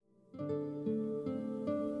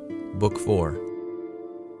Book 4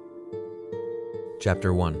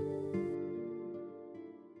 Chapter 1.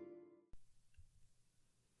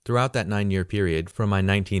 Throughout that 9-year period, from my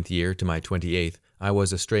 19th year to my 28th, I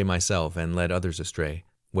was astray myself and led others astray,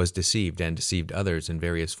 was deceived and deceived others in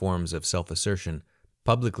various forms of self-assertion,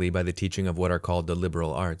 publicly by the teaching of what are called the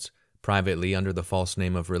liberal arts, privately under the false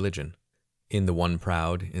name of religion, in the one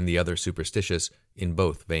proud, in the other superstitious, in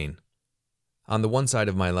both vain. On the one side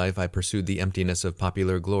of my life I pursued the emptiness of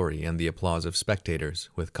popular glory and the applause of spectators,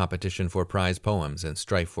 with competition for prize poems and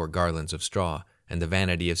strife for garlands of straw, and the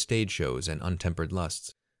vanity of stage shows and untempered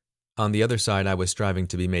lusts. On the other side I was striving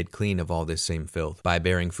to be made clean of all this same filth, by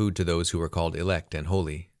bearing food to those who were called elect and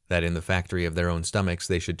holy, that in the factory of their own stomachs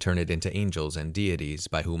they should turn it into angels and deities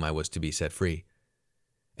by whom I was to be set free.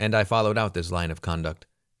 And I followed out this line of conduct,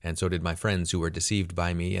 and so did my friends who were deceived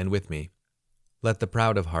by me and with me. Let the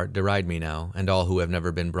proud of heart deride me now, and all who have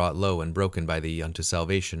never been brought low and broken by thee unto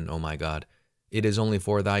salvation, O my God. It is only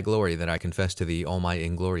for thy glory that I confess to thee all my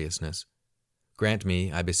ingloriousness. Grant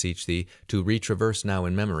me, I beseech thee, to retraverse now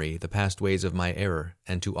in memory the past ways of my error,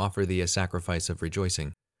 and to offer thee a sacrifice of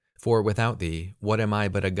rejoicing. For without thee, what am I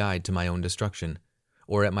but a guide to my own destruction?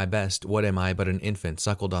 Or at my best, what am I but an infant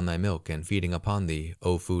suckled on thy milk and feeding upon thee,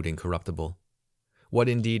 O food incorruptible? What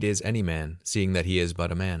indeed is any man, seeing that he is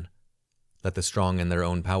but a man? Let the strong in their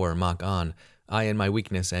own power mock on. I in my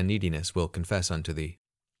weakness and neediness will confess unto thee.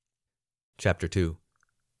 Chapter 2.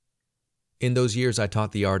 In those years I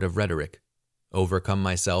taught the art of rhetoric. Overcome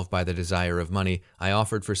myself by the desire of money, I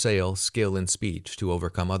offered for sale skill in speech to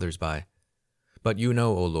overcome others by. But you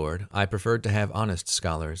know, O Lord, I preferred to have honest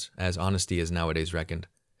scholars, as honesty is nowadays reckoned.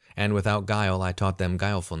 And without guile I taught them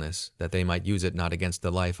guilefulness, that they might use it not against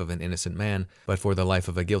the life of an innocent man, but for the life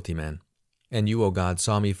of a guilty man. And you, O God,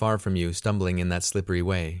 saw me far from you, stumbling in that slippery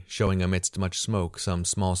way, showing amidst much smoke some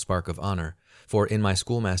small spark of honor. For in my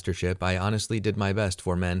schoolmastership I honestly did my best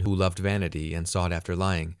for men who loved vanity and sought after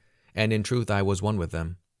lying, and in truth I was one with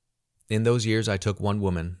them. In those years I took one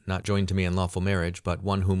woman, not joined to me in lawful marriage, but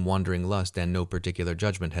one whom wandering lust and no particular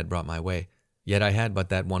judgment had brought my way. Yet I had but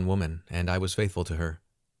that one woman, and I was faithful to her.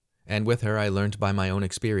 And with her I learnt by my own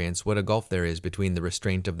experience what a gulf there is between the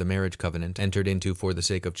restraint of the marriage covenant entered into for the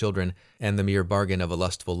sake of children, and the mere bargain of a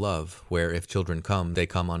lustful love, where if children come, they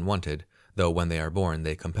come unwanted, though when they are born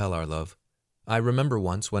they compel our love. I remember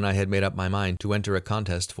once, when I had made up my mind to enter a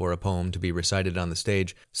contest for a poem to be recited on the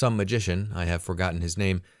stage, some magician, I have forgotten his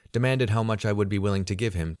name, demanded how much I would be willing to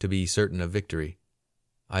give him to be certain of victory.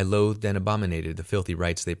 I loathed and abominated the filthy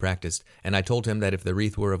rites they practiced, and I told him that if the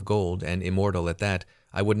wreath were of gold, and immortal at that,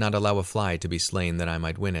 I would not allow a fly to be slain that I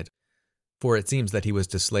might win it. For it seems that he was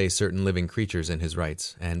to slay certain living creatures in his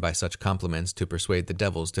rites, and by such compliments to persuade the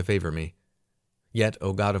devils to favor me. Yet,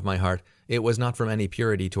 O God of my heart, it was not from any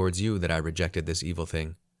purity towards you that I rejected this evil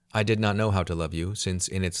thing. I did not know how to love you, since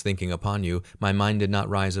in its thinking upon you, my mind did not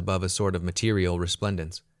rise above a sort of material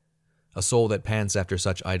resplendence. A soul that pants after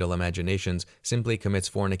such idle imaginations simply commits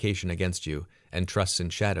fornication against you, and trusts in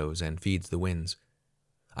shadows and feeds the winds.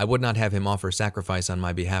 I would not have him offer sacrifice on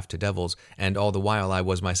my behalf to devils, and all the while I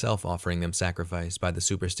was myself offering them sacrifice by the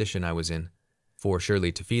superstition I was in. For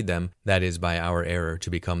surely to feed them, that is by our error to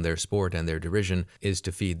become their sport and their derision, is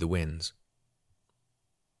to feed the winds.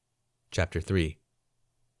 Chapter 3.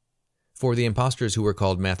 For the impostors who were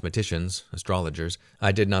called mathematicians, astrologers,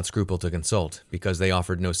 I did not scruple to consult, because they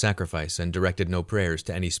offered no sacrifice and directed no prayers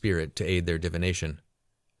to any spirit to aid their divination.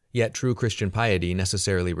 Yet true Christian piety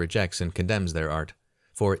necessarily rejects and condemns their art.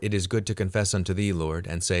 For it is good to confess unto thee, Lord,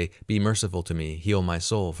 and say, Be merciful to me, heal my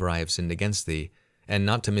soul, for I have sinned against thee, and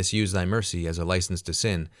not to misuse thy mercy as a license to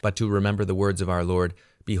sin, but to remember the words of our Lord,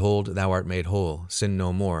 Behold, thou art made whole, sin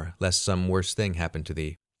no more, lest some worse thing happen to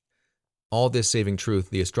thee. All this saving truth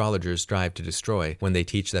the astrologers strive to destroy when they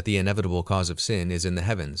teach that the inevitable cause of sin is in the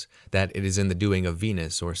heavens, that it is in the doing of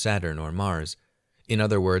Venus or Saturn or Mars. In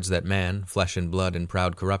other words, that man, flesh and blood and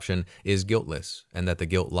proud corruption, is guiltless, and that the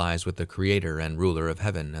guilt lies with the Creator and ruler of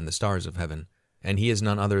heaven and the stars of heaven. And he is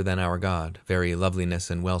none other than our God, very loveliness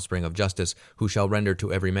and wellspring of justice, who shall render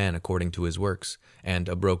to every man according to his works, and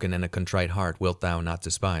a broken and a contrite heart wilt thou not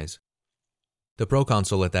despise. The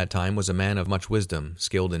proconsul at that time was a man of much wisdom,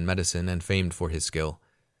 skilled in medicine and famed for his skill.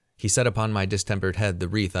 He set upon my distempered head the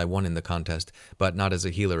wreath I won in the contest, but not as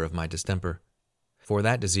a healer of my distemper. For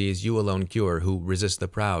that disease you alone cure, who resist the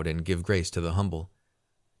proud and give grace to the humble.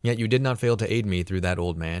 Yet you did not fail to aid me through that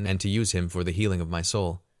old man, and to use him for the healing of my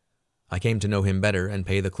soul. I came to know him better and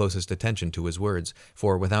pay the closest attention to his words,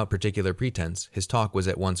 for without particular pretense, his talk was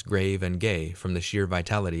at once grave and gay from the sheer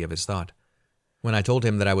vitality of his thought. When I told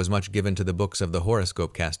him that I was much given to the books of the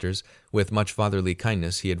horoscope casters, with much fatherly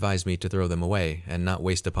kindness he advised me to throw them away, and not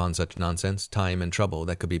waste upon such nonsense time and trouble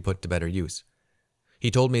that could be put to better use. He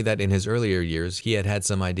told me that in his earlier years he had had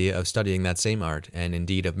some idea of studying that same art, and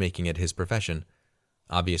indeed of making it his profession.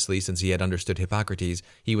 Obviously, since he had understood Hippocrates,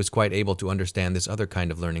 he was quite able to understand this other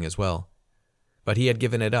kind of learning as well. But he had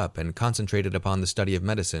given it up and concentrated upon the study of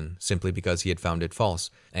medicine simply because he had found it false,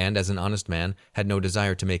 and as an honest man had no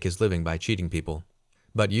desire to make his living by cheating people.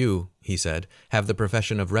 But you, he said, have the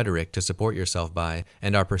profession of rhetoric to support yourself by,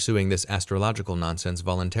 and are pursuing this astrological nonsense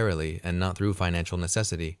voluntarily and not through financial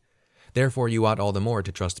necessity. Therefore you ought all the more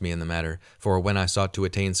to trust me in the matter, for when I sought to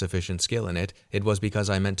attain sufficient skill in it, it was because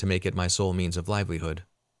I meant to make it my sole means of livelihood.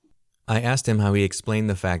 I asked him how he explained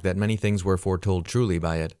the fact that many things were foretold truly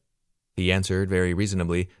by it. He answered very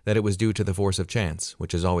reasonably that it was due to the force of chance,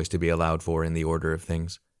 which is always to be allowed for in the order of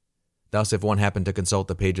things. Thus, if one happened to consult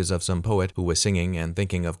the pages of some poet who was singing and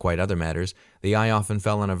thinking of quite other matters, the eye often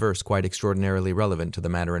fell on a verse quite extraordinarily relevant to the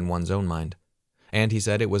matter in one's own mind. And he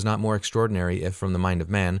said it was not more extraordinary if from the mind of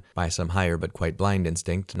man, by some higher but quite blind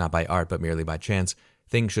instinct, not by art but merely by chance,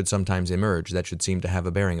 things should sometimes emerge that should seem to have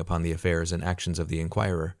a bearing upon the affairs and actions of the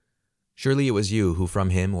inquirer. Surely it was you who from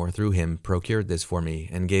him or through him procured this for me,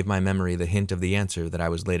 and gave my memory the hint of the answer that I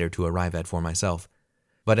was later to arrive at for myself.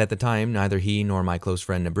 But at the time neither he nor my close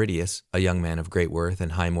friend Nebridius, a young man of great worth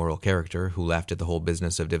and high moral character who laughed at the whole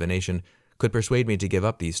business of divination, could persuade me to give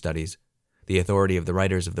up these studies. The authority of the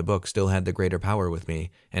writers of the book still had the greater power with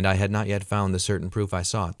me, and I had not yet found the certain proof I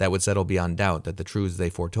sought that would settle beyond doubt that the truths they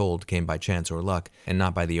foretold came by chance or luck, and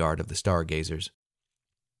not by the art of the star-gazers.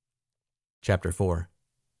 Chapter 4.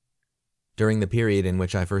 During the period in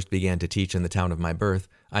which I first began to teach in the town of my birth,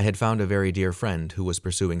 I had found a very dear friend who was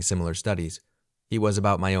pursuing similar studies. He was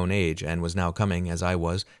about my own age, and was now coming, as I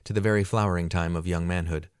was, to the very flowering time of young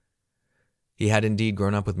manhood. He had indeed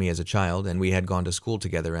grown up with me as a child, and we had gone to school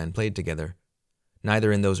together and played together.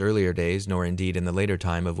 Neither in those earlier days, nor indeed in the later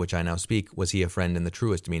time of which I now speak, was he a friend in the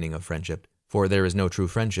truest meaning of friendship. For there is no true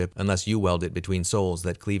friendship unless you weld it between souls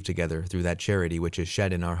that cleave together through that charity which is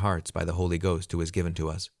shed in our hearts by the Holy Ghost who is given to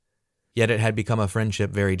us. Yet it had become a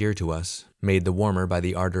friendship very dear to us, made the warmer by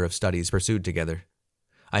the ardor of studies pursued together.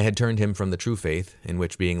 I had turned him from the true faith, in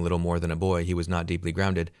which being little more than a boy he was not deeply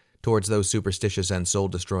grounded, towards those superstitious and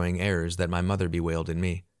soul-destroying errors that my mother bewailed in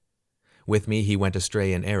me. With me he went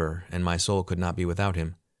astray in error, and my soul could not be without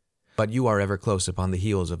him. But you are ever close upon the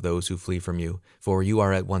heels of those who flee from you, for you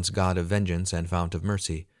are at once God of vengeance and fount of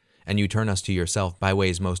mercy, and you turn us to yourself by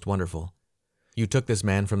ways most wonderful. You took this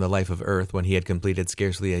man from the life of earth when he had completed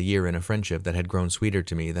scarcely a year in a friendship that had grown sweeter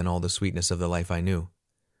to me than all the sweetness of the life I knew.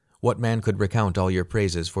 What man could recount all your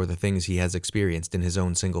praises for the things he has experienced in his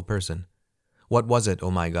own single person? What was it, O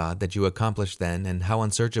my God, that you accomplished then, and how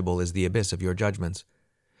unsearchable is the abyss of your judgments?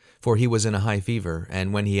 For he was in a high fever,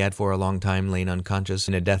 and when he had for a long time lain unconscious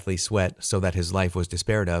in a deathly sweat, so that his life was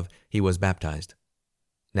despaired of, he was baptized.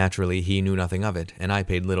 Naturally, he knew nothing of it, and I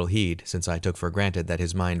paid little heed, since I took for granted that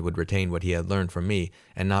his mind would retain what he had learned from me,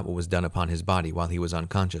 and not what was done upon his body while he was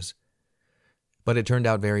unconscious. But it turned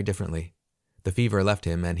out very differently. The fever left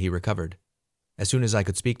him, and he recovered. As soon as I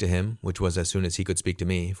could speak to him, which was as soon as he could speak to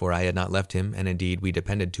me, for I had not left him, and indeed we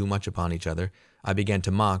depended too much upon each other, I began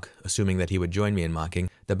to mock, assuming that he would join me in mocking,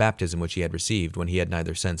 the baptism which he had received when he had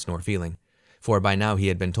neither sense nor feeling. For by now he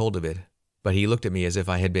had been told of it, but he looked at me as if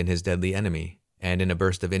I had been his deadly enemy, and in a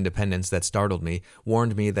burst of independence that startled me,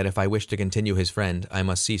 warned me that if I wished to continue his friend, I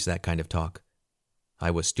must cease that kind of talk. I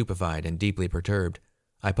was stupefied and deeply perturbed.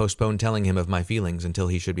 I postponed telling him of my feelings until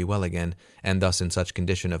he should be well again, and thus in such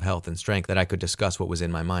condition of health and strength that I could discuss what was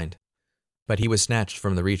in my mind. But he was snatched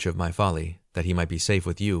from the reach of my folly, that he might be safe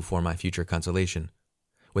with you for my future consolation.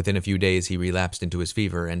 Within a few days he relapsed into his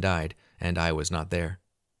fever and died, and I was not there.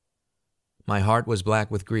 My heart was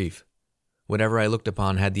black with grief. Whatever I looked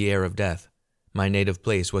upon had the air of death. My native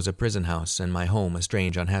place was a prison house, and my home a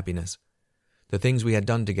strange unhappiness. The things we had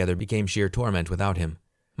done together became sheer torment without him.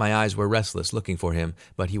 My eyes were restless looking for him,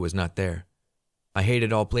 but he was not there. I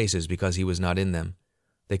hated all places because he was not in them.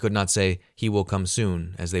 They could not say, "He will come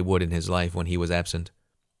soon," as they would in his life when he was absent.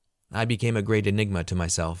 I became a great enigma to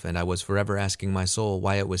myself, and I was forever asking my soul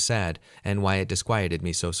why it was sad, and why it disquieted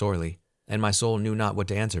me so sorely, and my soul knew not what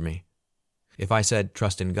to answer me. If I said,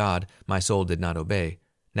 "Trust in God," my soul did not obey,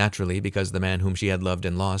 naturally because the man whom she had loved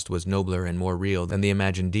and lost was nobler and more real than the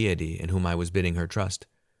imagined deity in whom I was bidding her trust.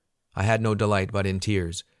 I had no delight but in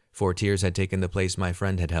tears, for tears had taken the place my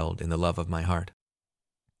friend had held in the love of my heart.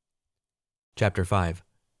 Chapter 5.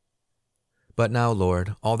 But now,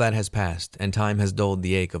 Lord, all that has passed, and time has dulled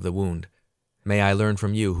the ache of the wound. May I learn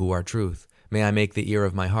from you who are truth. May I make the ear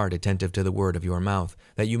of my heart attentive to the word of your mouth,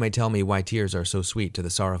 that you may tell me why tears are so sweet to the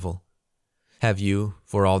sorrowful. Have you,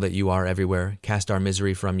 for all that you are everywhere, cast our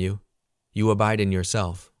misery from you? You abide in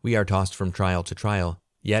yourself. We are tossed from trial to trial.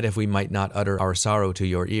 Yet if we might not utter our sorrow to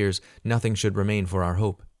your ears, nothing should remain for our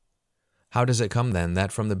hope. How does it come then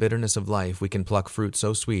that from the bitterness of life we can pluck fruit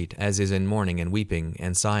so sweet as is in mourning and weeping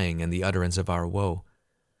and sighing and the utterance of our woe?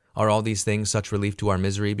 Are all these things such relief to our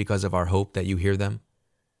misery because of our hope that you hear them?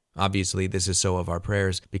 Obviously, this is so of our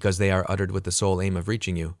prayers, because they are uttered with the sole aim of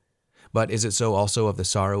reaching you. But is it so also of the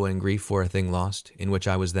sorrow and grief for a thing lost, in which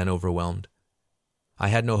I was then overwhelmed? I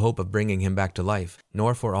had no hope of bringing him back to life,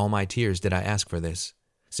 nor for all my tears did I ask for this.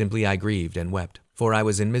 Simply I grieved and wept, for I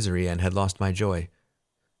was in misery and had lost my joy.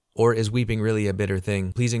 Or is weeping really a bitter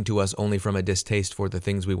thing, pleasing to us only from a distaste for the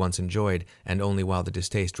things we once enjoyed, and only while the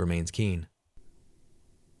distaste remains keen?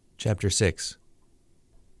 Chapter 6.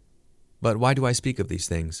 But why do I speak of these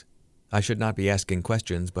things? I should not be asking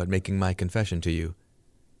questions, but making my confession to you.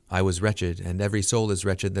 I was wretched, and every soul is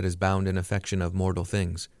wretched that is bound in affection of mortal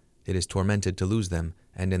things. It is tormented to lose them,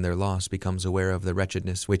 and in their loss becomes aware of the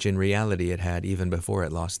wretchedness which in reality it had even before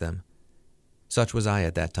it lost them. Such was I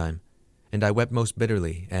at that time, and I wept most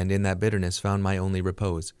bitterly, and in that bitterness found my only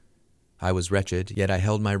repose. I was wretched, yet I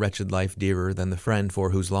held my wretched life dearer than the friend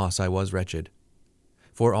for whose loss I was wretched.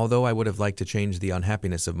 For although I would have liked to change the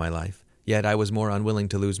unhappiness of my life, yet I was more unwilling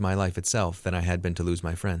to lose my life itself than I had been to lose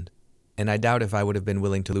my friend. And I doubt if I would have been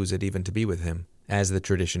willing to lose it even to be with him, as the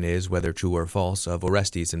tradition is, whether true or false, of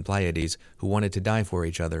Orestes and Pleiades, who wanted to die for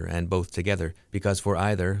each other, and both together, because for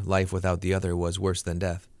either, life without the other was worse than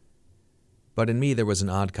death. But in me there was an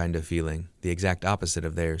odd kind of feeling, the exact opposite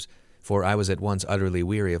of theirs, for I was at once utterly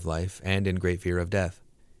weary of life, and in great fear of death.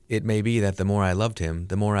 It may be that the more I loved him,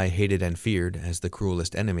 the more I hated and feared, as the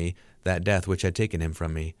cruelest enemy, that death which had taken him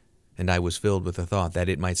from me, and I was filled with the thought that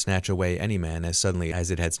it might snatch away any man as suddenly as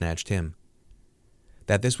it had snatched him.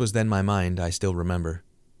 That this was then my mind, I still remember.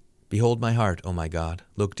 Behold my heart, O my God,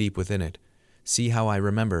 look deep within it. See how I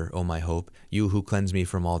remember, O my hope, you who cleanse me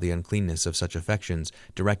from all the uncleanness of such affections,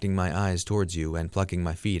 directing my eyes towards you and plucking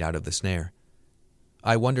my feet out of the snare.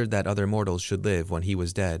 I wondered that other mortals should live when he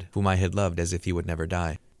was dead, whom I had loved as if he would never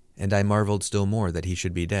die, and I marveled still more that he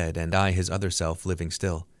should be dead, and I, his other self, living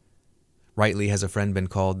still. Rightly has a friend been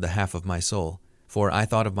called the half of my soul, for I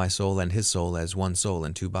thought of my soul and his soul as one soul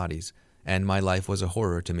in two bodies, and my life was a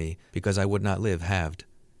horror to me, because I would not live halved.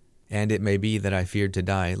 And it may be that I feared to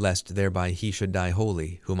die, lest thereby he should die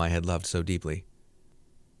wholly, whom I had loved so deeply.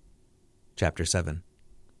 Chapter 7.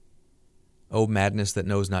 O madness that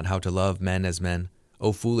knows not how to love men as men,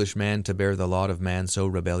 O foolish man to bear the lot of man so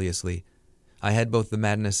rebelliously! I had both the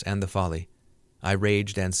madness and the folly. I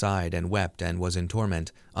raged and sighed and wept and was in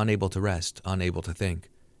torment, unable to rest, unable to think.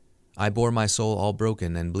 I bore my soul all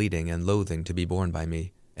broken and bleeding and loathing to be borne by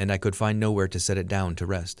me, and I could find nowhere to set it down to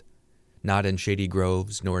rest. Not in shady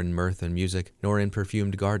groves, nor in mirth and music, nor in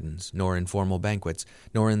perfumed gardens, nor in formal banquets,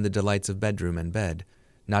 nor in the delights of bedroom and bed.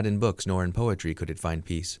 Not in books nor in poetry could it find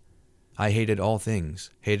peace. I hated all things,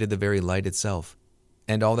 hated the very light itself.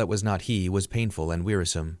 And all that was not he was painful and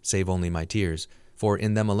wearisome, save only my tears, for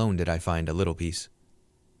in them alone did I find a little peace.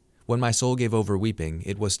 When my soul gave over weeping,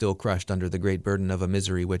 it was still crushed under the great burden of a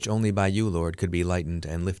misery which only by you, Lord, could be lightened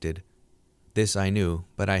and lifted. This I knew,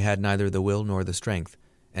 but I had neither the will nor the strength,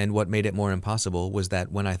 and what made it more impossible was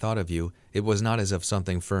that when I thought of you, it was not as of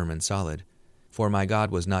something firm and solid, for my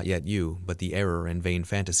God was not yet you, but the error and vain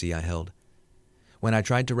fantasy I held. When I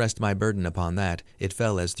tried to rest my burden upon that, it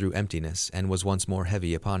fell as through emptiness, and was once more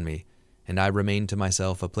heavy upon me, and I remained to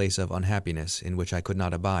myself a place of unhappiness in which I could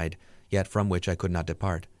not abide, yet from which I could not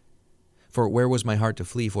depart. For where was my heart to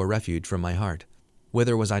flee for refuge from my heart?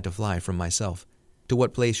 Whither was I to fly from myself? To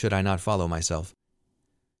what place should I not follow myself?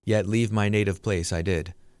 Yet leave my native place I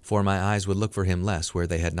did, for my eyes would look for him less where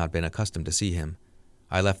they had not been accustomed to see him.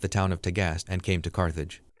 I left the town of Tagaste and came to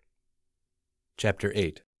Carthage. Chapter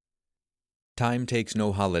 8. Time takes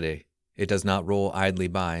no holiday. It does not roll idly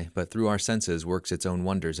by, but through our senses works its own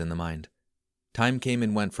wonders in the mind. Time came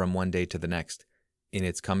and went from one day to the next. In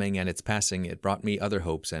its coming and its passing it brought me other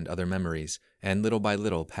hopes and other memories, and little by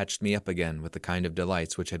little patched me up again with the kind of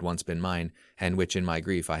delights which had once been mine, and which in my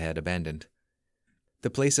grief I had abandoned. The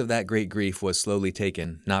place of that great grief was slowly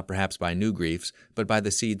taken, not perhaps by new griefs, but by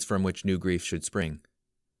the seeds from which new grief should spring.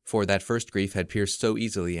 For that first grief had pierced so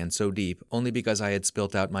easily and so deep only because I had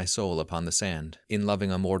spilt out my soul upon the sand, in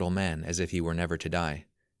loving a mortal man as if he were never to die.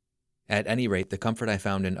 At any rate, the comfort I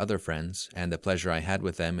found in other friends, and the pleasure I had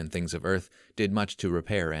with them in things of earth, did much to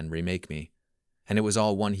repair and remake me. And it was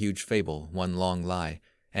all one huge fable, one long lie,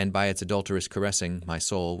 and by its adulterous caressing, my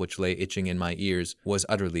soul, which lay itching in my ears, was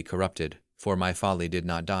utterly corrupted, for my folly did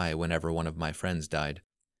not die whenever one of my friends died.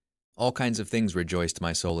 All kinds of things rejoiced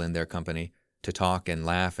my soul in their company, to talk and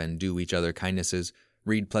laugh and do each other kindnesses,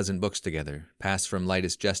 read pleasant books together, pass from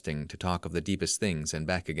lightest jesting to talk of the deepest things and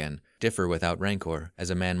back again, differ without rancor, as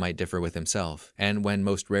a man might differ with himself, and when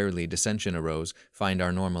most rarely dissension arose, find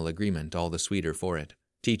our normal agreement all the sweeter for it.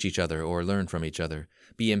 Teach each other or learn from each other,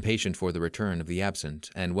 be impatient for the return of the absent,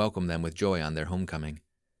 and welcome them with joy on their homecoming.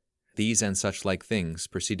 These and such like things,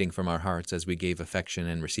 proceeding from our hearts as we gave affection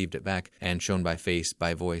and received it back, and shown by face,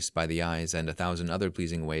 by voice, by the eyes, and 1,000 other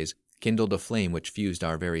pleasing ways, kindled a flame which fused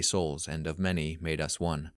our very souls, and of many made us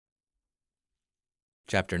one.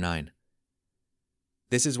 Chapter 9.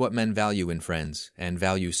 This is what men value in friends, and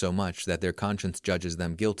value so much that their conscience judges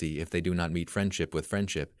them guilty if they do not meet friendship with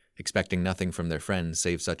friendship, expecting nothing from their friend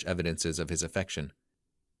save such evidences of his affection.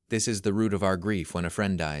 This is the root of our grief when a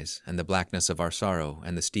friend dies, and the blackness of our sorrow,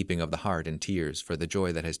 and the steeping of the heart in tears for the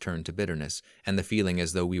joy that has turned to bitterness, and the feeling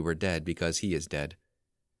as though we were dead because he is dead.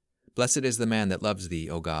 Blessed is the man that loves thee,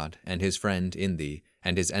 O God, and his friend in thee,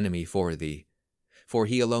 and his enemy for thee. For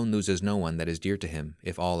he alone loses no one that is dear to him,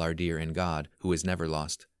 if all are dear in God, who is never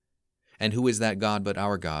lost. And who is that God but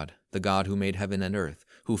our God, the God who made heaven and earth,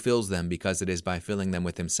 who fills them because it is by filling them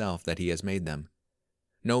with himself that he has made them?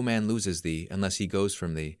 No man loses thee unless he goes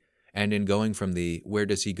from thee, and in going from thee, where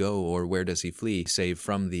does he go or where does he flee, save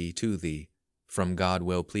from thee to thee, from God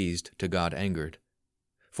well pleased to God angered?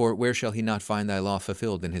 For where shall he not find thy law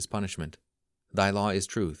fulfilled in his punishment? Thy law is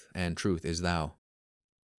truth, and truth is thou.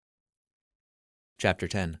 Chapter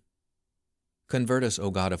 10. Convert us, O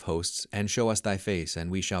God of hosts, and show us thy face, and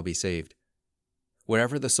we shall be saved.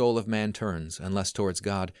 Wherever the soul of man turns, unless towards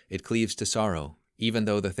God, it cleaves to sorrow, even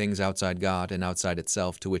though the things outside God and outside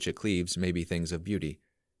itself to which it cleaves may be things of beauty.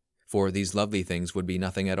 For these lovely things would be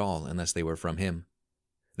nothing at all unless they were from him.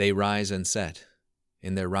 They rise and set.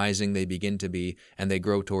 In their rising they begin to be, and they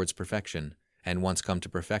grow towards perfection, and once come to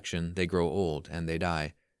perfection they grow old, and they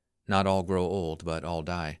die. Not all grow old, but all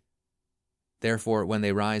die. Therefore, when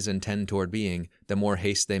they rise and tend toward being, the more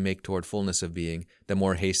haste they make toward fullness of being, the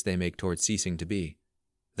more haste they make toward ceasing to be.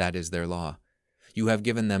 That is their law. You have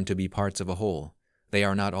given them to be parts of a whole. They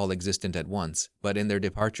are not all existent at once, but in their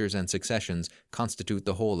departures and successions constitute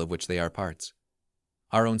the whole of which they are parts.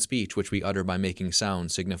 Our own speech, which we utter by making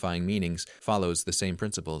sounds signifying meanings, follows the same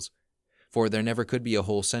principles. For there never could be a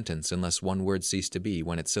whole sentence unless one word ceased to be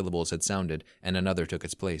when its syllables had sounded, and another took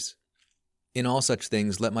its place. In all such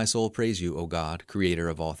things let my soul praise you, O God, Creator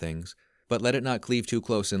of all things, but let it not cleave too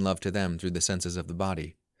close in love to them through the senses of the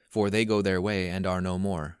body, for they go their way and are no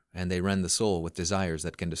more, and they rend the soul with desires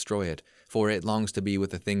that can destroy it, for it longs to be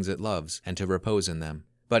with the things it loves, and to repose in them.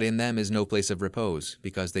 But in them is no place of repose,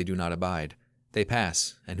 because they do not abide. They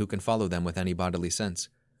pass, and who can follow them with any bodily sense?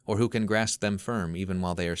 Or who can grasp them firm even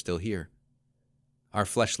while they are still here? Our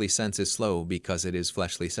fleshly sense is slow because it is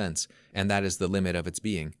fleshly sense, and that is the limit of its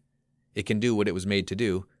being. It can do what it was made to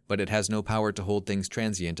do, but it has no power to hold things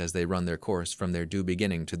transient as they run their course from their due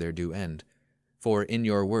beginning to their due end. For in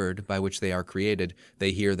your word, by which they are created,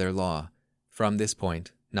 they hear their law. From this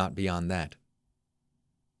point, not beyond that.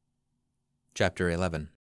 Chapter 11.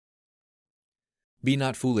 Be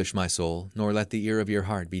not foolish, my soul, nor let the ear of your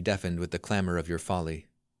heart be deafened with the clamor of your folly.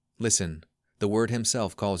 Listen, the Word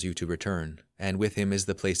himself calls you to return, and with him is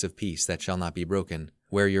the place of peace that shall not be broken,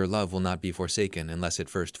 where your love will not be forsaken unless it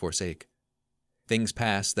first forsake. Things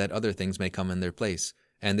pass that other things may come in their place,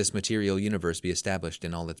 and this material universe be established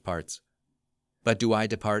in all its parts. But do I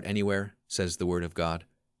depart anywhere, says the Word of God?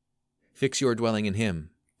 Fix your dwelling in him,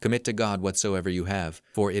 commit to God whatsoever you have,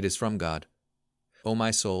 for it is from God. O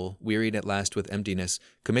my soul, wearied at last with emptiness,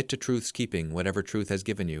 commit to truth's keeping whatever truth has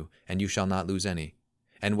given you, and you shall not lose any.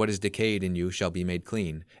 And what is decayed in you shall be made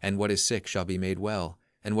clean, and what is sick shall be made well,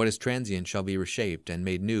 and what is transient shall be reshaped and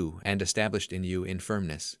made new, and established in you in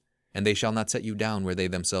firmness. And they shall not set you down where they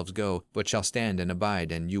themselves go, but shall stand and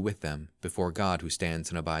abide, and you with them, before God who stands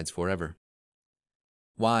and abides forever.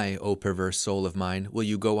 Why, O perverse soul of mine, will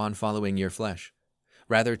you go on following your flesh?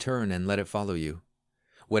 Rather turn and let it follow you.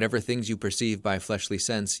 Whatever things you perceive by fleshly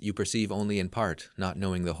sense, you perceive only in part, not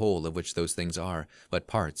knowing the whole of which those things are, but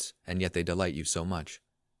parts, and yet they delight you so much.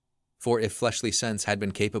 For if fleshly sense had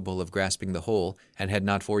been capable of grasping the whole, and had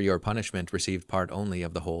not for your punishment received part only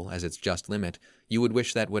of the whole as its just limit, you would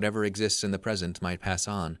wish that whatever exists in the present might pass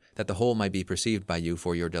on, that the whole might be perceived by you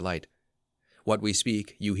for your delight. What we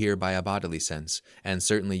speak, you hear by a bodily sense, and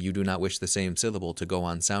certainly you do not wish the same syllable to go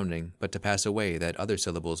on sounding, but to pass away that other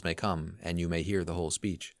syllables may come, and you may hear the whole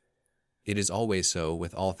speech. It is always so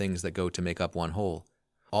with all things that go to make up one whole.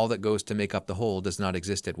 All that goes to make up the whole does not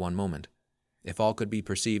exist at one moment. If all could be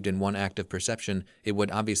perceived in one act of perception, it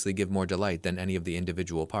would obviously give more delight than any of the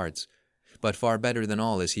individual parts. But far better than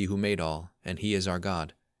all is he who made all, and he is our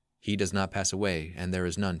God. He does not pass away, and there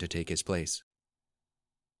is none to take his place.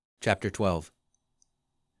 Chapter 12.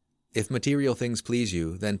 If material things please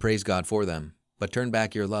you, then praise God for them, but turn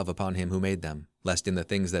back your love upon him who made them, lest in the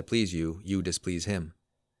things that please you, you displease him.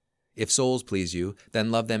 If souls please you,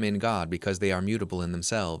 then love them in God, because they are mutable in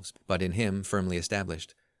themselves, but in him firmly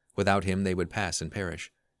established. Without him they would pass and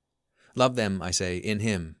perish. Love them, I say, in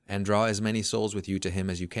him, and draw as many souls with you to him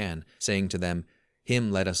as you can, saying to them,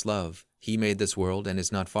 Him let us love. He made this world and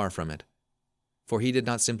is not far from it. For he did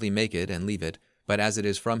not simply make it and leave it, but as it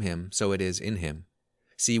is from him, so it is in him.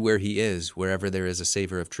 See where he is, wherever there is a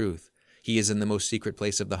savor of truth. He is in the most secret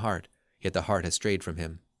place of the heart, yet the heart has strayed from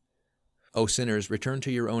him. O sinners, return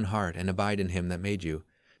to your own heart and abide in him that made you.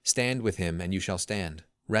 Stand with him, and you shall stand.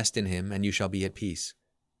 Rest in him, and you shall be at peace.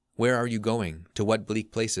 Where are you going? To what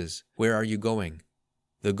bleak places? Where are you going?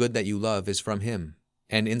 The good that you love is from him,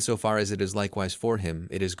 and insofar as it is likewise for him,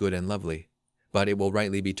 it is good and lovely. But it will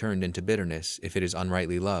rightly be turned into bitterness if it is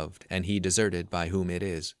unrightly loved, and he deserted by whom it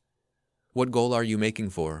is. What goal are you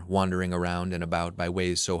making for, wandering around and about by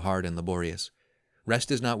ways so hard and laborious?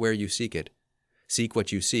 Rest is not where you seek it. Seek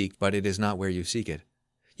what you seek, but it is not where you seek it.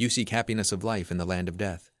 You seek happiness of life in the land of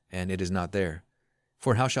death, and it is not there.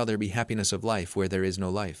 For how shall there be happiness of life where there is no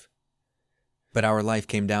life? But our life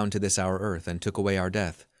came down to this our earth, and took away our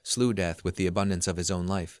death, slew death with the abundance of his own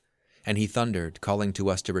life. And he thundered, calling to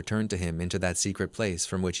us to return to him into that secret place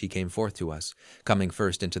from which he came forth to us, coming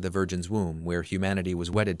first into the Virgin's womb, where humanity was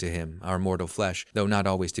wedded to him, our mortal flesh, though not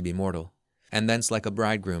always to be mortal. And thence like a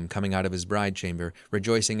bridegroom coming out of his bride chamber,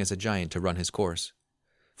 rejoicing as a giant to run his course.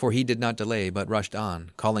 For he did not delay, but rushed on,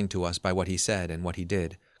 calling to us by what he said and what he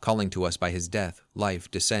did, calling to us by his death, life,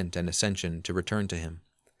 descent, and ascension to return to him.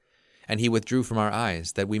 And he withdrew from our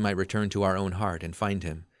eyes, that we might return to our own heart and find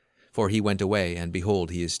him. For he went away, and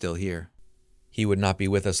behold, he is still here. He would not be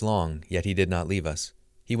with us long, yet he did not leave us.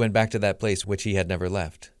 He went back to that place which he had never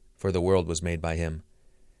left, for the world was made by him.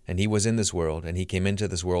 And he was in this world, and he came into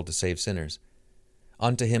this world to save sinners.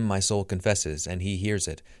 Unto him my soul confesses, and he hears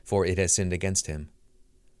it, for it has sinned against him.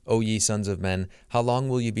 O ye sons of men, how long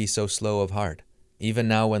will you be so slow of heart? Even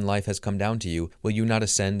now when life has come down to you, will you not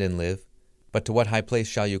ascend and live? But to what high place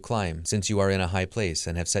shall you climb, since you are in a high place,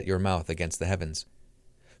 and have set your mouth against the heavens?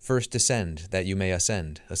 First descend, that you may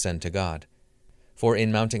ascend to God. For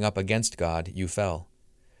in mounting up against God you fell.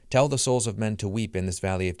 Tell the souls of men to weep in this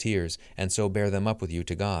valley of tears, and so bear them up with you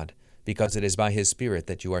to God, because it is by his Spirit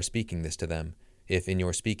that you are speaking this to them, if in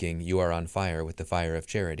your speaking you are on fire with the fire of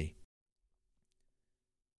charity.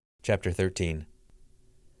 Chapter 13.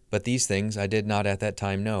 But these things I did not at that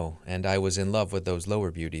time know, and I was in love with those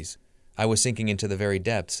lower beauties. I was sinking into the very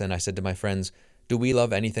depths, and I said to my friends, Do we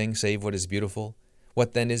love anything save what is beautiful?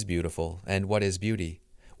 What then is beautiful, and what is beauty?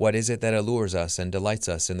 What is it that allures us and delights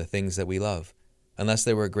us in the things that we love? Unless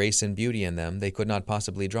there were grace and beauty in them, they could not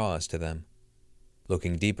possibly draw us to them.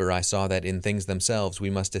 Looking deeper, I saw that in things themselves we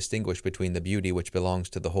must distinguish between the beauty which belongs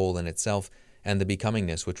to the whole in itself, and the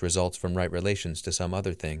becomingness which results from right relations to some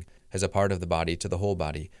other thing, as a part of the body to the whole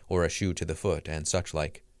body, or a shoe to the foot, and such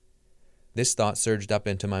like. This thought surged up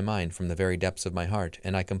into my mind from the very depths of my heart,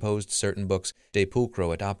 and I composed certain books, De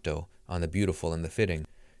Pulchro et Apto, on the beautiful and the fitting,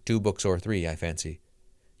 2 books or 3, I fancy.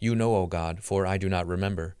 You know, O God, for I do not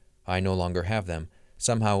remember. I no longer have them.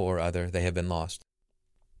 Somehow or other they have been lost.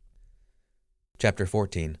 Chapter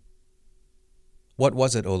 14. What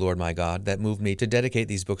was it, O Lord my God, that moved me to dedicate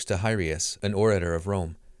these books to Hyrieus, an orator of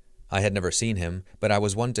Rome? I had never seen him, but I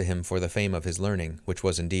was won to him for the fame of his learning, which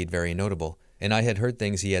was indeed very notable, and I had heard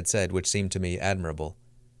things he had said which seemed to me admirable.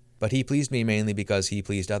 But he pleased me mainly because he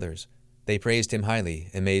pleased others. They praised him highly,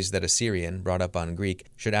 amazed that a Syrian, brought up on Greek,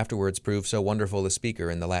 should afterwards prove so wonderful a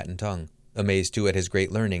speaker in the Latin tongue, amazed too at his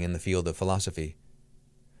great learning in the field of philosophy.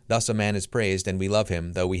 Thus a man is praised, and we love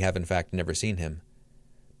him, though we have in fact never seen him.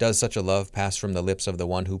 Does such a love pass from the lips of the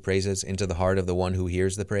one who praises into the heart of the one who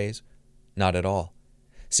hears the praise? Not at all.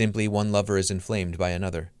 Simply one lover is inflamed by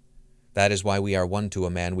another. That is why we are one to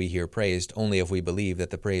a man we hear praised, only if we believe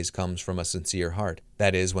that the praise comes from a sincere heart,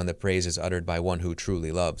 that is, when the praise is uttered by one who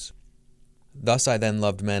truly loves. Thus I then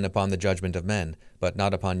loved men upon the judgment of men, but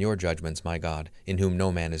not upon your judgments, my God, in whom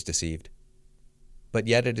no man is deceived. But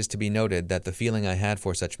yet it is to be noted that the feeling I had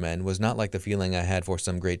for such men was not like the feeling I had for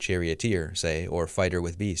some great charioteer, say, or fighter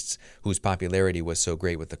with beasts, whose popularity was so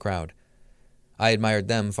great with the crowd. I admired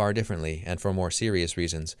them far differently, and for more serious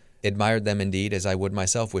reasons, admired them indeed as I would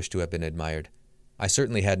myself wish to have been admired. I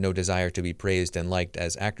certainly had no desire to be praised and liked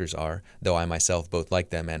as actors are, though I myself both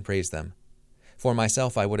liked them and praised them. For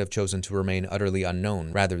myself I would have chosen to remain utterly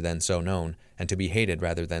unknown rather than so known, and to be hated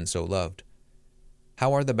rather than so loved.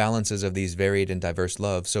 How are the balances of these varied and diverse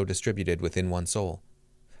loves so distributed within one soul?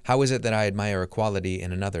 How is it that I admire a quality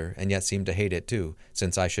in another, and yet seem to hate it too,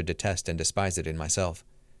 since I should detest and despise it in myself?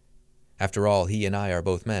 After all, he and I are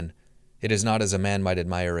both men. It is not as a man might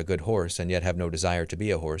admire a good horse, and yet have no desire to be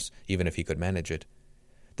a horse, even if he could manage it.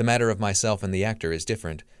 The matter of myself and the actor is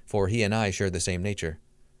different, for he and I share the same nature.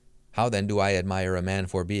 How then do I admire a man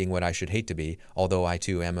for being what I should hate to be, although I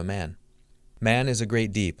too am a man? Man is a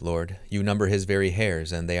great deep, Lord. You number his very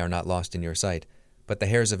hairs, and they are not lost in your sight. But the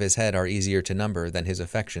hairs of his head are easier to number than his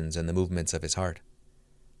affections and the movements of his heart.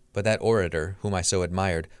 But that orator, whom I so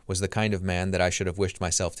admired, was the kind of man that I should have wished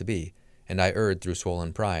myself to be, and I erred through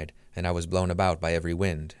swollen pride, and I was blown about by every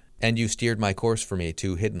wind, and you steered my course for me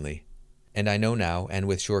too hiddenly. And I know now, and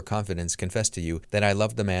with sure confidence confess to you, that I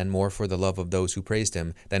loved the man more for the love of those who praised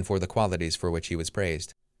him than for the qualities for which he was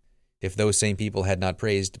praised. If those same people had not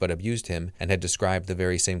praised but abused him, and had described the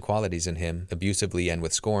very same qualities in him, abusively and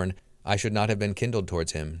with scorn, I should not have been kindled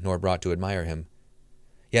towards him, nor brought to admire him.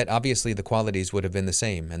 Yet obviously the qualities would have been the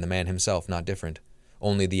same, and the man himself not different.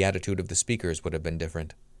 Only the attitude of the speakers would have been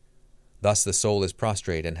different. Thus the soul is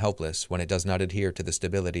prostrate and helpless when it does not adhere to the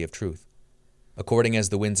stability of truth. According as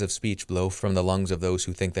the winds of speech blow from the lungs of those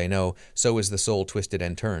who think they know, so is the soul twisted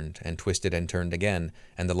and turned turned again,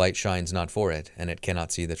 and the light shines not for it, and it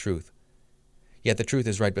cannot see the truth. Yet the truth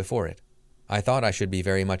is right before it. I thought I should be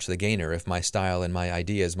very much the gainer if my style and my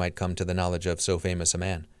ideas might come to the knowledge of so famous a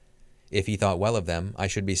man. If he thought well of them, I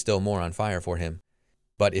should be still more on fire for him.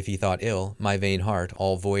 But if he thought ill, my vain heart,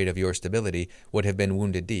 all void of your stability, would have been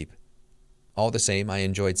wounded deep. All the same, I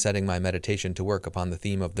enjoyed setting my meditation to work upon the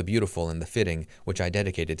theme of the beautiful and the fitting, which I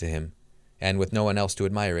dedicated to him, and with no one else to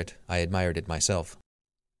admire it, I admired it myself.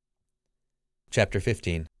 Chapter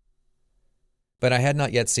 15. But I had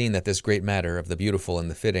not yet seen that this great matter of the beautiful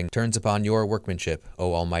and the fitting turns upon your workmanship,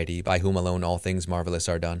 O Almighty, by whom alone all things marvelous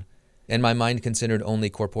are done, and my mind considered only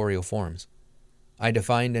corporeal forms. I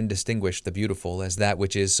defined and distinguished the beautiful as that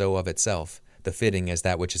which is so of itself, the fitting as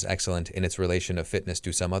that which is excellent in its relation of fitness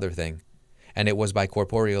to some other thing, and it was by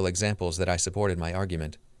corporeal examples that I supported my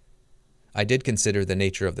argument. I did consider the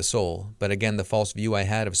nature of the soul, but again the false view I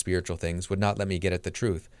had of spiritual things would not let me get at the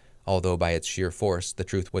truth, although by its sheer force the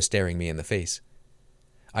truth was staring me in the face.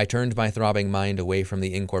 I turned my throbbing mind away from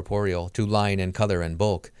the incorporeal to line and color and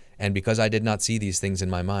bulk, and because I did not see these things in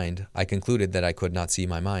my mind, I concluded that I could not see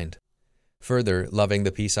my mind. Further, loving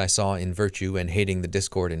the peace I saw in virtue and hating the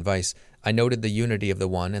discord in vice, I noted the unity of the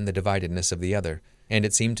one and the dividedness of the other, and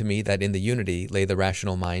it seemed to me that in the unity lay the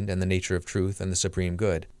rational mind and the nature of truth and the supreme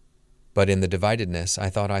good. But in the dividedness I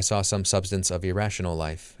thought I saw some substance of irrational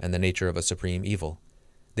life and the nature of a supreme evil.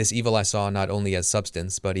 This evil I saw not only as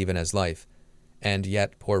substance, but even as life. And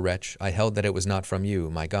yet, poor wretch, I held that it was not from you,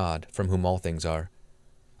 my God, from whom all things are.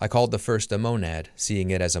 I called the first a monad, seeing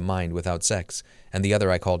it as a mind without sex, and the other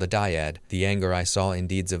I called a dyad, the anger I saw in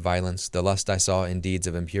deeds of violence, the lust I saw in deeds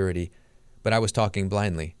of impurity. But I was talking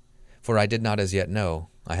blindly, for I did not as yet know,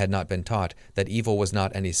 I had not been taught, that evil was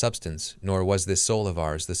not any substance, nor was this soul of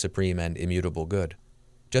ours the supreme and immutable good.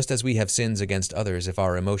 Just as we have sins against others if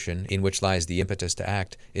our emotion, in which lies the impetus to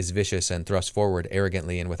act, is vicious and thrust forward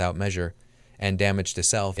arrogantly and without measure, and damage to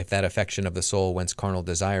self if that affection of the soul whence carnal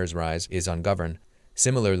desires rise is ungoverned.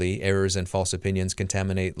 Similarly, errors and false opinions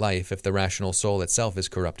contaminate life if the rational soul itself is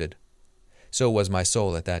corrupted. So was my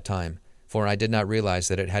soul at that time, for I did not realize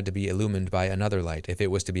that it had to be illumined by another light if it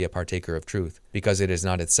was to be a partaker of truth, because it is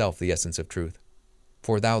not itself the essence of truth.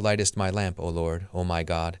 For thou lightest my lamp, O Lord, O my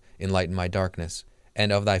God, enlighten my darkness,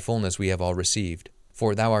 and of thy fullness we have all received.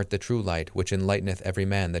 For thou art the true light, which enlighteneth every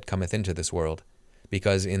man that cometh into this world,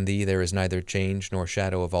 because in thee there is neither change nor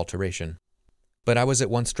shadow of alteration. But I was at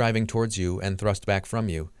once striving towards you and thrust back from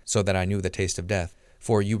you, so that I knew the taste of death,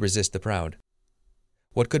 for you resist the proud.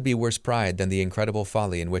 What could be worse pride than the incredible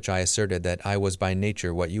folly in which I asserted that I was by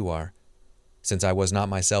nature what you are? Since I was not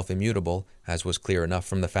myself immutable, as was clear enough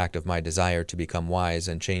from the fact of my desire to become wise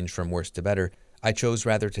and change from worse to better, I chose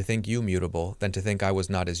rather to think you mutable than to think I was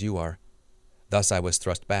not as you are. Thus I was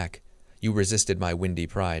thrust back. You resisted my windy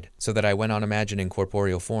pride, so that I went on imagining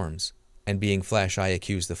corporeal forms. And being flesh I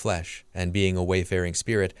accused the flesh, and being a wayfaring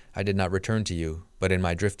spirit I did not return to you, but in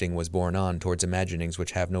my drifting was borne on towards imaginings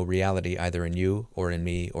which have no reality either in you, or in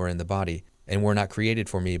me, or in the body, and were not created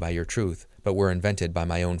for me by your truth, but were invented by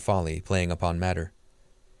my own folly, playing upon matter.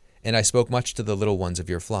 And I spoke much to the little ones of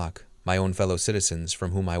your flock, my own fellow citizens,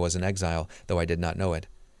 from whom I was an exile, though I did not know it.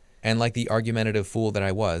 And like the argumentative fool that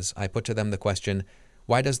I was, I put to them the question,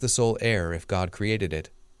 why does the soul err if God created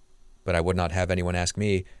it? But I would not have anyone ask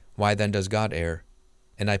me, Why then does God err?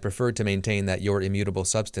 And I preferred to maintain that your immutable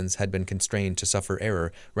substance had been constrained to suffer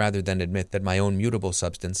error, rather than admit that my own mutable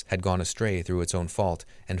substance had gone astray through its own fault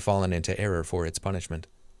and fallen into error for its punishment.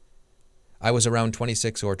 I was around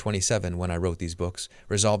 26 or 27 when I wrote these books,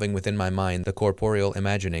 resolving within my mind the corporeal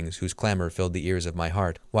imaginings whose clamor filled the ears of my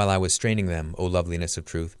heart, while I was straining them, O loveliness of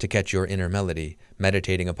truth, to catch your inner melody,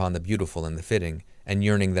 meditating upon the beautiful and the fitting, and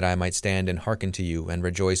yearning that I might stand and hearken to you and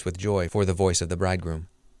rejoice with joy for the voice of the bridegroom.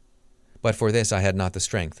 But for this I had not the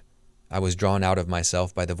strength. I was drawn out of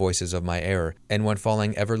myself by the voices of my error, and went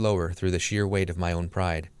falling ever lower through the sheer weight of my own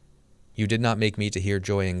pride. You did not make me to hear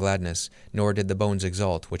joy and gladness, nor did the bones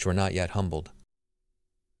exult which were not yet humbled.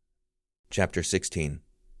 Chapter 16.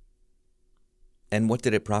 And what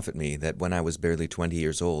did it profit me that when I was barely 20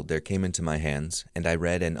 years old there came into my hands, and I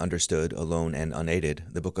read and understood, alone and unaided,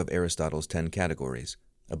 the book of Aristotle's 10 Categories,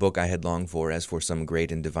 a book I had longed for as for some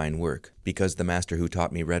great and divine work, because the master who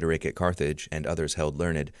taught me rhetoric at Carthage, and others held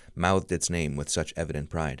learned, mouthed its name with such evident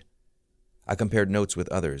pride. I compared notes with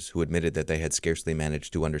others, who admitted that they had scarcely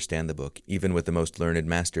managed to understand the book, even with the most learned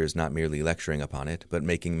masters not merely lecturing upon it, but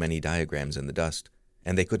making many diagrams in the dust,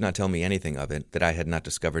 and they could not tell me anything of it that I had not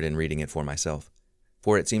discovered in reading it for myself.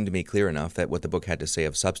 For it seemed to me clear enough that what the book had to say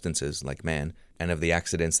of substances, like man, and of the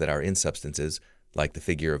accidents that are in substances, like the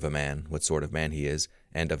figure of a man, what sort of man he is,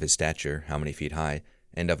 and of his stature, how many feet high,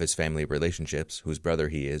 and of his family relationships, whose brother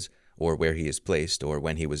he is, or where he is placed, or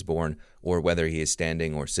when he was born, or whether he is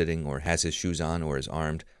standing or sitting, or has his shoes on, or is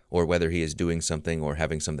armed, or whether he is doing something or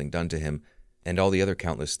having something done to him, and all the other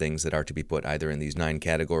countless things that are to be put either in these 9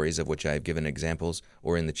 categories of which I have given examples,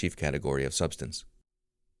 or in the chief category of substance.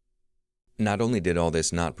 Not only did all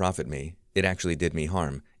this not profit me, it actually did me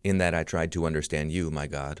harm, in that I tried to understand you, my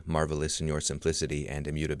God, marvelous in your simplicity and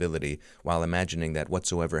immutability, while imagining that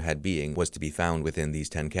whatsoever had being was to be found within these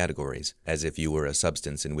 10 categories, as if you were a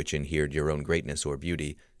substance in which inhered your own greatness or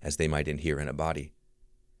beauty, as they might inhere in a body.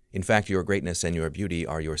 In fact, your greatness and your beauty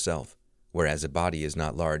are yourself, whereas a body is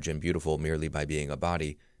not large and beautiful merely by being a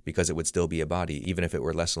body, because it would still be a body even if it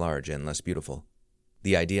were less large and less beautiful.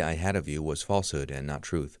 The idea I had of you was falsehood and not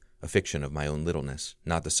truth, a fiction of my own littleness,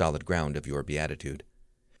 not the solid ground of your beatitude.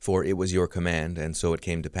 For it was your command, and so it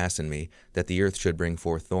came to pass in me, that the earth should bring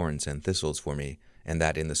forth thorns and thistles for me, and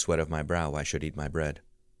that in the sweat of my brow I should eat my bread.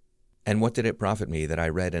 And what did it profit me that I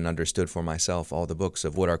read and understood for myself all the books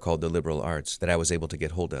of what are called the liberal arts that I was able to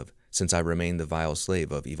get hold of, since I remained the vile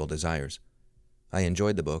slave of evil desires? I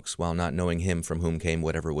enjoyed the books, while not knowing him from whom came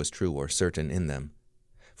whatever was true or certain in them.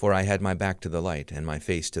 For I had my back to the light, and my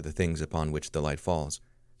face to the things upon which the light falls,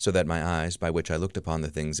 so that my eyes, by which I looked upon the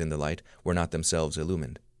things in the light, were not themselves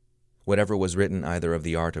illumined. Whatever was written either of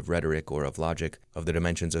the art of rhetoric or of logic, of the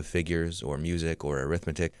dimensions of figures or music or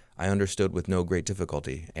arithmetic, I understood with no great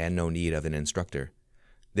difficulty, and no need of an instructor.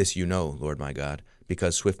 This you know, Lord my God,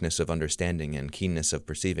 because swiftness of understanding and keenness of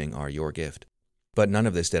perceiving are your gift. But none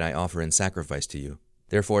of this did I offer in sacrifice to you.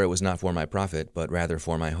 Therefore it was not for my profit, but rather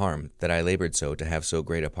for my harm, that I labored so to have so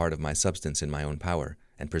great a part of my substance in my own power,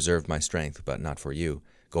 and preserved my strength, but not for you,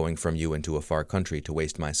 going from you into a far country to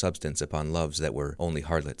waste my substance upon loves that were only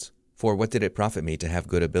harlots. For what did it profit me to have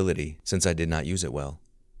good ability, since I did not use it well?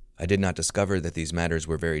 I did not discover that these matters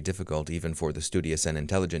were very difficult even for the studious and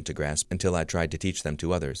intelligent to grasp until I tried to teach them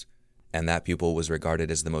to others, and that pupil was regarded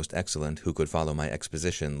as the most excellent who could follow my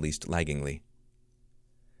exposition least laggingly.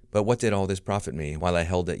 But what did all this profit me, while I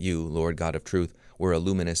held that you, Lord God of truth, were a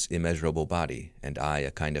luminous, immeasurable body, and I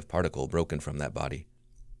a kind of particle broken from that body?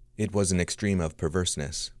 It was an extreme of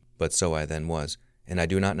perverseness, but so I then was, and I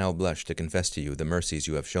do not now blush to confess to you the mercies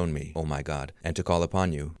you have shown me, O my God, and to call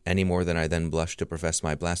upon you, any more than I then blush to profess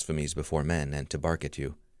my blasphemies before men and to bark at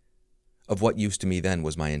you. Of what use to me then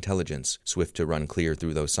was my intelligence, swift to run clear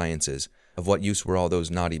through those sciences? Of what use were all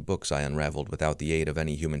those naughty books I unraveled without the aid of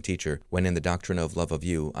any human teacher, when in the doctrine of love of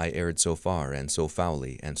you I erred so far and so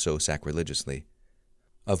foully and so sacrilegiously?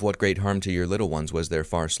 Of what great harm to your little ones was their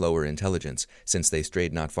far slower intelligence, since they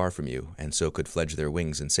strayed not far from you, and so could fledge their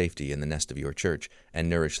wings in safety in the nest of your church, and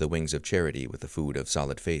nourish the wings of charity with the food of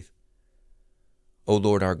solid faith? O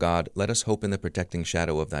Lord our God, let us hope in the protecting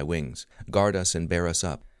shadow of thy wings. Guard us and bear us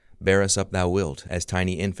up. Bear us up thou wilt, as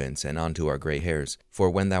tiny infants, and unto our gray hairs.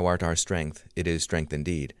 For when thou art our strength, it is strength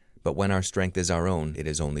indeed, but when our strength is our own, it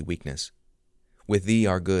is only weakness. With thee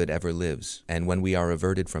our good ever lives, and when we are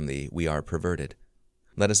averted from thee, we are perverted.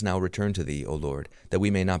 Let us now return to thee, O Lord, that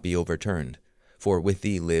we may not be overturned. For with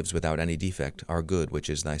thee lives without any defect our good which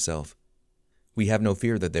is thyself. We have no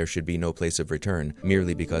fear that there should be no place of return,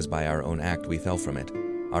 merely because by our own act we fell from it.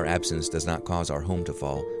 Our absence does not cause our home to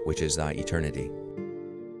fall, which is thy eternity.